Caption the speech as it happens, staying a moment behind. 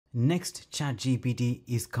Next ChatGPT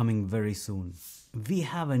is coming very soon. We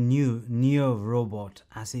have a new Neo robot,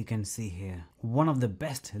 as you can see here. One of the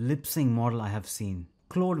best lip sync model I have seen.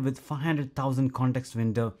 Claude with 500,000 context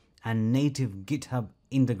window and native GitHub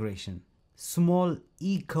integration. Small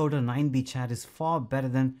eCoder 9B chat is far better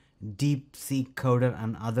than DeepSeek Coder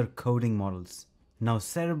and other coding models. Now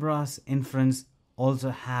Cerebras inference also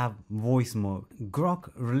have voice mode.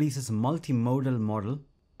 Groq releases multimodal model,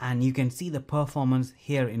 and you can see the performance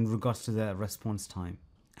here in regards to the response time.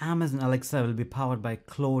 Amazon Alexa will be powered by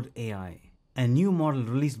Claude AI, a new model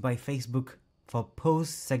released by Facebook for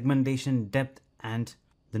post segmentation depth and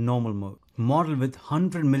the normal mode. Model with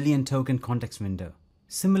 100 million token context window.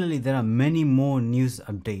 Similarly, there are many more news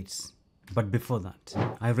updates. But before that,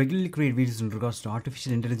 I regularly create videos in regards to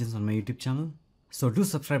artificial intelligence on my YouTube channel. So do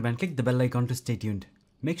subscribe and click the bell icon to stay tuned.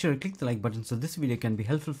 Make sure you click the like button so this video can be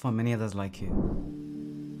helpful for many others like you.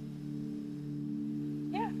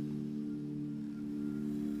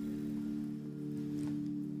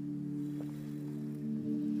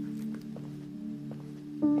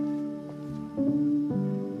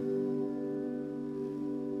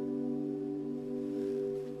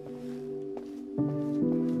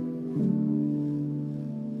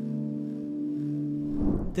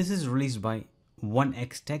 This is released by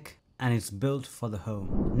 1x Tech and it's built for the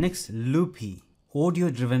home. Next, Loopy,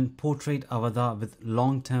 audio-driven portrait avatar with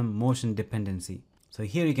long-term motion dependency. So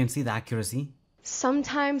here you can see the accuracy.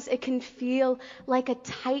 Sometimes it can feel like a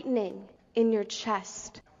tightening in your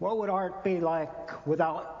chest. What would art be like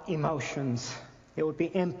without emotions? It would be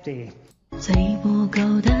empty. 最不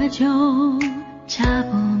够的酒，插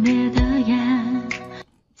不灭的烟。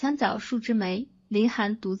墙角数枝梅。 凌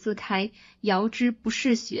寒独自开，遥知不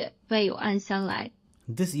是雪，为有暗香来。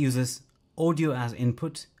 This uses audio as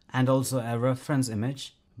input and also a reference image.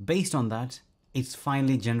 Based on that, it's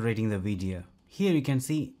finally generating the video. Here you can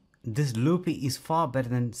see this Loopy is far better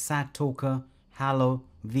than Sat Talker, Halo,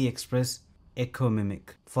 VExpress, Echo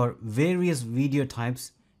Mimic. For various video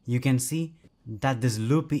types, you can see that this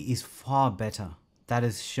Loopy is far better. That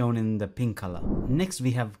is shown in the pink color. Next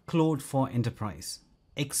we have Claude for Enterprise.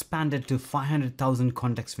 Expanded to 500,000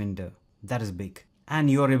 context window. That is big.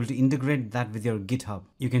 And you are able to integrate that with your GitHub.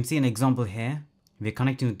 You can see an example here. We're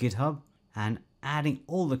connecting to GitHub and adding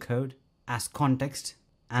all the code as context,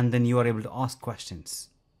 and then you are able to ask questions,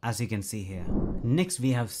 as you can see here. Next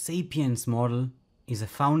we have Sapiens model is a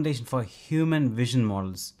foundation for human vision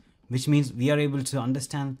models, which means we are able to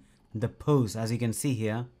understand the pose, as you can see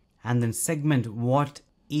here, and then segment what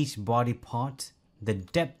each body part, the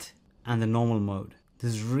depth and the normal mode.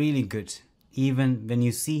 This is really good. Even when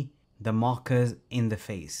you see the markers in the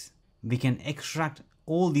face, we can extract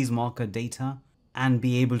all these marker data and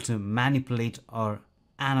be able to manipulate or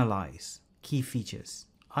analyze key features.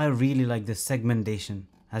 I really like the segmentation.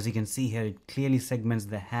 As you can see here, it clearly segments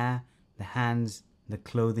the hair, the hands, the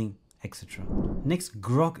clothing, etc. Next,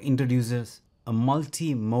 Groq introduces a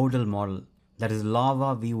multimodal model that is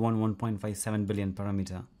Lava V1 1.57 billion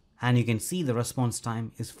parameter. And you can see the response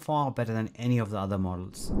time is far better than any of the other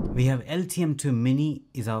models. We have LTM2 Mini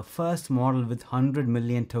is our first model with 100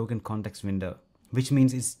 million token context window, which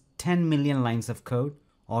means it's 10 million lines of code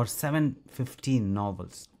or 715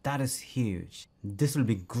 novels. That is huge. This will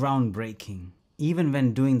be groundbreaking. Even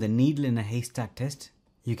when doing the needle in a haystack test,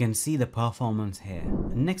 you can see the performance here.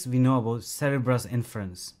 Next we know about Cerebras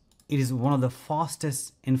inference. It is one of the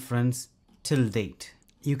fastest inference till date.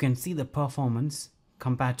 You can see the performance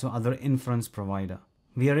compared to other inference provider.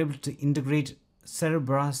 We are able to integrate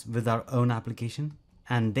Cerebras with our own application,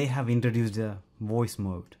 and they have introduced a voice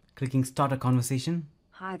mode. Clicking start a conversation.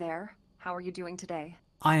 Hi there, how are you doing today?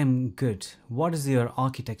 I am good. What is your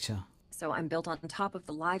architecture? So I'm built on top of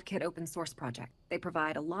the LiveKit open source project. They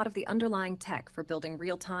provide a lot of the underlying tech for building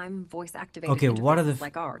real-time voice activated Okay, what are the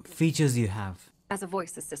like ours. features you have? As a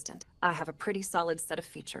voice assistant, I have a pretty solid set of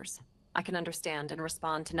features. I can understand and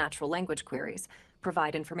respond to natural language queries,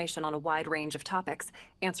 provide information on a wide range of topics,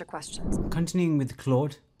 answer questions. Continuing with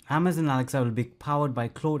Claude, Amazon Alexa will be powered by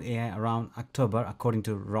Claude AI around October according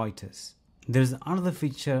to Reuters. There is another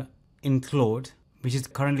feature in Claude which is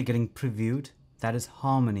currently getting previewed, that is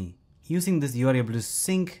Harmony. Using this, you are able to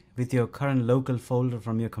sync with your current local folder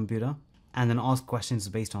from your computer and then ask questions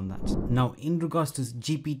based on that. Now in regards to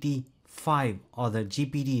GPT-5 or the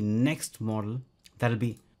GPT Next model, that will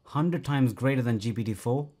be 100 times greater than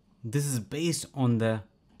GPT-4. This is based on the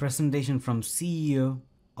presentation from CEO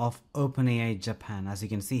of OpenAI Japan. As you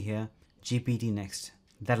can see here, GPT Next.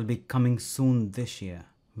 That will be coming soon this year,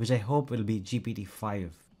 which I hope will be GPT-5.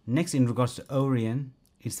 Next, in regards to Orion,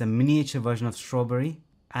 it's a miniature version of Strawberry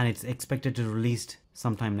and it's expected to release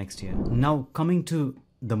sometime next year. Now coming to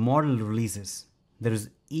the model releases. There is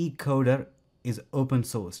eCoder is open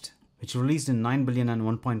sourced, which released in 9 billion and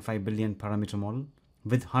 1.5 billion parameter model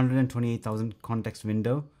with 128,000 context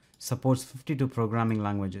window, supports 52 programming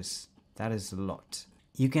languages. That is a lot.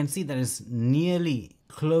 You can see that is nearly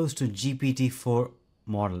close to GPT-4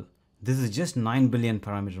 model. This is just 9 billion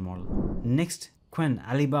parameter model. Next, Qwen,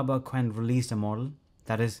 Alibaba Qwen released a model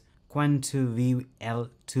that is Qwen 2V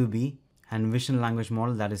L2B and vision language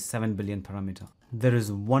model that is 7 billion parameter. There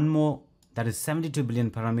is one more that is 72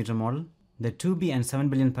 billion parameter model. The 2B and 7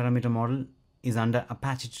 billion parameter model is under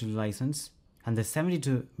Apache 2 license, and the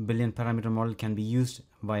 72 billion parameter model can be used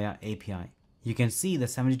via API. You can see the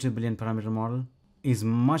 72 billion parameter model is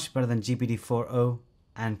much better than GPT-4o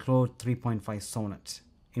and Claude 3.5 Sonnet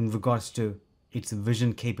in regards to its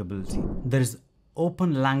vision capability. There is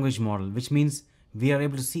open language model, which means we are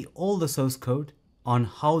able to see all the source code on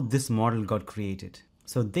how this model got created.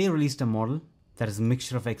 So they released a model that is a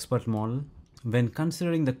mixture of expert model. When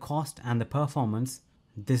considering the cost and the performance,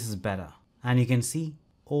 this is better. And you can see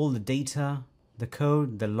all the data, the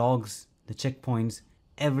code, the logs, the checkpoints,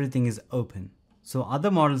 everything is open. So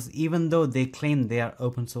other models, even though they claim they are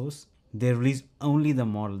open source, they release only the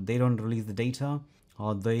model. They don't release the data,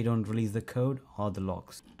 or they don't release the code or the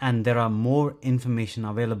logs. And there are more information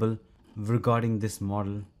available regarding this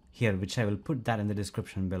model here, which I will put that in the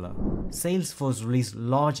description below. Salesforce released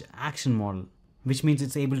large action model, which means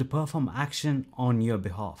it's able to perform action on your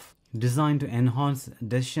behalf, designed to enhance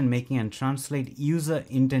decision making and translate user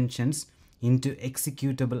intentions into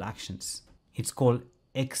executable actions. It's called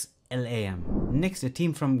XLAM. Next, a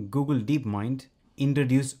team from Google DeepMind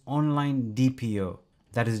introduced online DPO,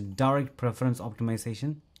 that is direct preference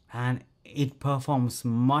optimization, and it performs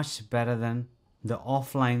much better than the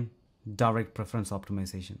offline direct preference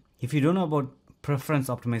optimization. If you don't know about preference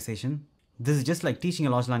optimization, this is just like teaching a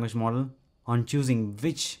large language model on choosing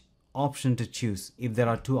which option to choose if there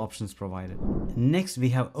are two options provided. Next, we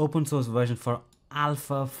have open source version for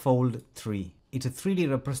AlphaFold 3. It's a 3D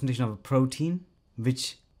representation of a protein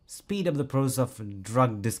which speed up the process of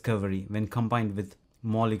drug discovery when combined with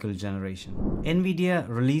molecule generation. NVIDIA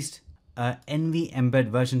released a Embed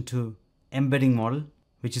version 2 embedding model,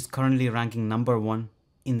 which is currently ranking #1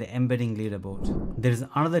 in the embedding leaderboard. There is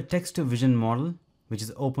another text to vision model, which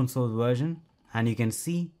is open source version, and you can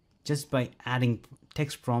see just by adding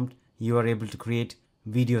text prompt, you are able to create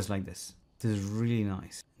videos like this. This is really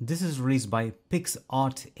nice. This is released by Pix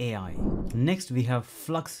Art AI. Next, we have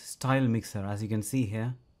Flux style mixer. As you can see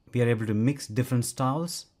here, we are able to mix different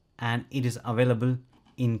styles, and it is available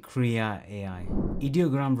in Crea AI.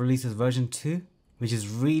 Ideogram releases version 2, which is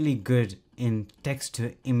really good in text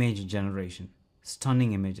to image generation.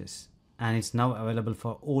 Stunning images, and it's now available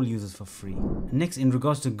for all users for free. Next, in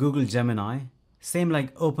regards to Google Gemini, same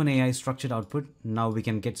like OpenAI structured output, now we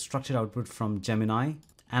can get structured output from Gemini,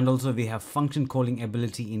 and also we have function calling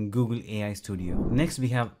ability in Google AI Studio. Next, we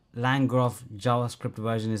have LangGraph JavaScript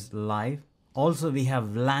version is live. Also, we have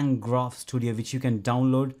LangGraph Studio, which you can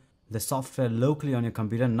download the software locally on your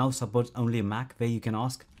computer. Now supports only Mac, where you can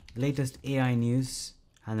ask latest AI news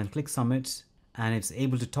and then click submit, and it's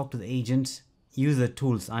able to talk to the agent, use the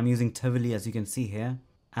tools. I'm using Tavily, as you can see here,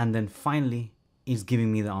 and then finally it's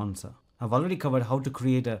giving me the answer. I've already covered how to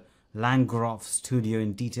create a LangGraph Studio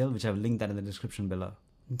in detail, which I've linked that in the description below.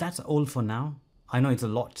 That's all for now. I know it's a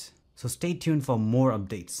lot, so stay tuned for more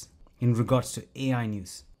updates in regards to AI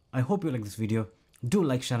news. I hope you like this video. Do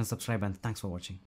like, share and subscribe, and thanks for watching.